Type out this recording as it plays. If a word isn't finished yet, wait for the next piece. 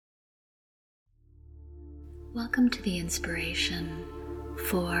Welcome to the inspiration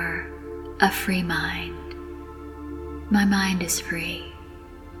for a free mind. My mind is free.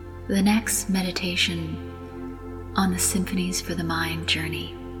 The next meditation on the Symphonies for the Mind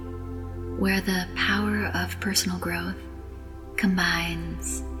journey, where the power of personal growth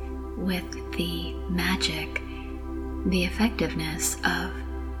combines with the magic, the effectiveness of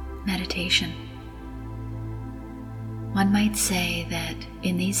meditation. One might say that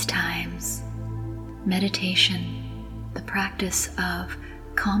in these times, meditation, the practice of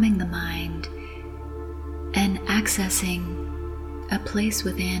calming the mind and accessing a place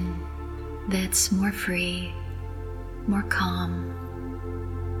within that's more free, more calm,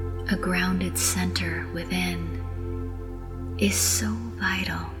 a grounded center within, is so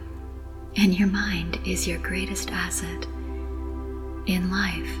vital. And your mind is your greatest asset in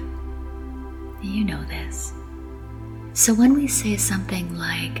life. You know this. So when we say something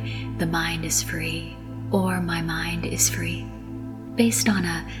like, the mind is free, or my mind is free, based on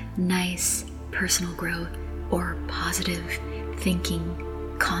a nice personal growth or positive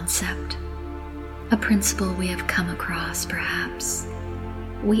thinking concept, a principle we have come across perhaps,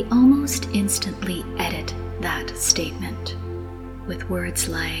 we almost instantly edit that statement with words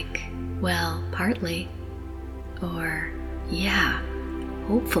like, well, partly, or yeah,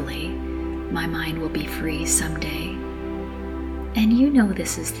 hopefully my mind will be free someday. And you know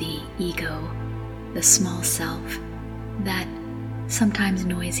this is the ego, the small self, that sometimes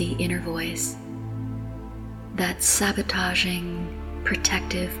noisy inner voice, that sabotaging,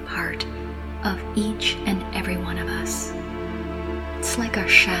 protective part of each and every one of us. It's like our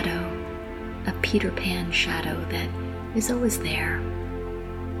shadow, a Peter Pan shadow that is always there.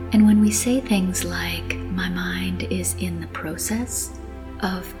 And when we say things like, my mind is in the process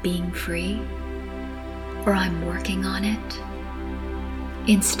of being free, or I'm working on it,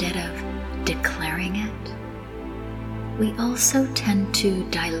 instead of declaring it, we also tend to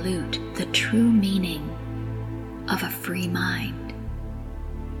dilute the true meaning of a free mind,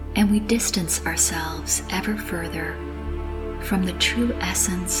 and we distance ourselves ever further from the true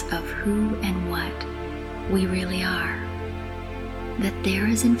essence of who and what we really are. That there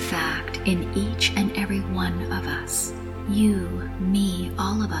is in fact in each and every one of us, you, me,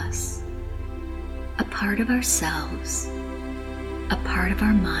 all of us, a part of ourselves, a part of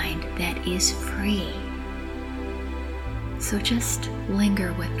our mind that is free. So just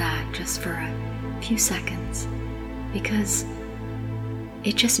linger with that just for a few seconds, because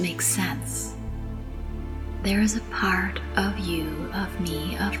it just makes sense. There is a part of you, of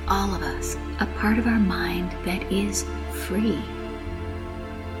me, of all of us, a part of our mind that is free.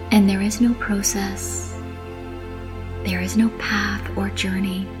 And there is no process, there is no path or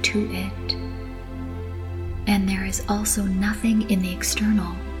journey to it. And there is also nothing in the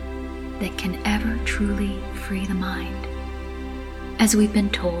external that can ever truly free the mind, as we've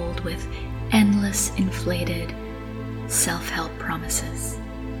been told with endless inflated self-help promises.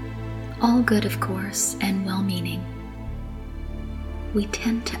 All good, of course, and well-meaning. We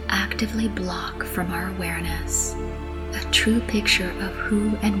tend to actively block from our awareness a true picture of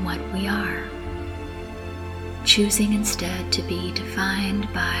who and what we are, choosing instead to be defined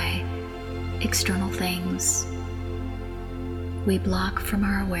by external things. We block from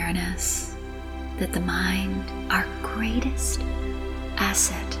our awareness that the mind, our greatest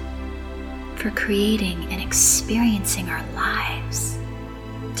asset for creating and experiencing our lives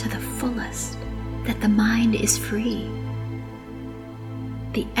to the fullest, that the mind is free.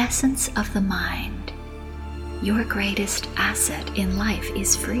 The essence of the mind, your greatest asset in life,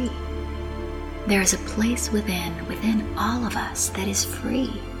 is free. There is a place within all of us that is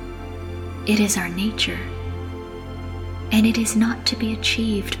free. It is our nature, and it is not to be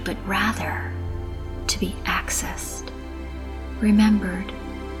achieved, but rather to be accessed, remembered,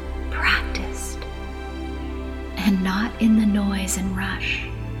 practiced, and not in the noise and rush.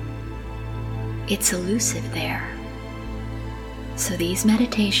 It's elusive there. So these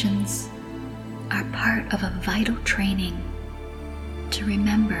meditations are part of a vital training to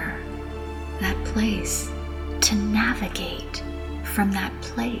remember that place, to navigate from that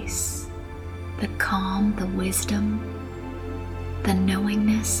place. The calm, the wisdom, the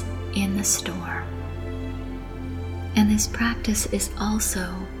knowingness in the storm. And this practice is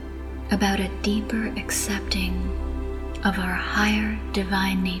also about a deeper accepting of our higher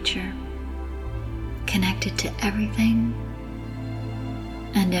divine nature, connected to everything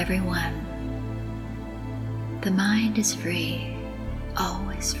and everyone. The mind is free,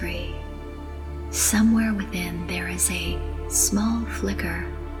 always free. Somewhere within there is a small flicker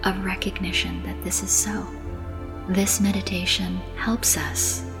of recognition that this is so. This meditation helps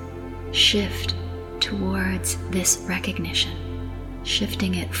us shift towards this recognition,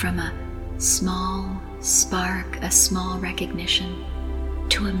 shifting it from a small spark, a small recognition,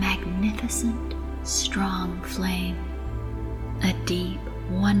 to a magnificent, strong flame, a deep,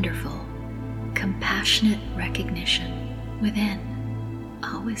 wonderful, compassionate recognition within,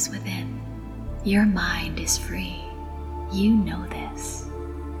 always within. Your mind is free. You know this.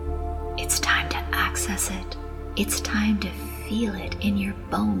 It's time to access it. It's time to feel it in your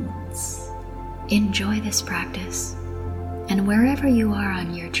bones. Enjoy this practice. And wherever you are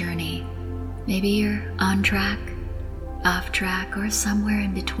on your journey, maybe you're on track, off track, or somewhere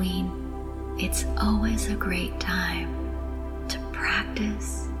in between, it's always a great time to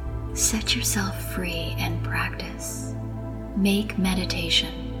practice. Set yourself free and practice. Make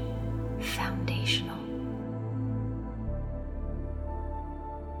meditation foundational.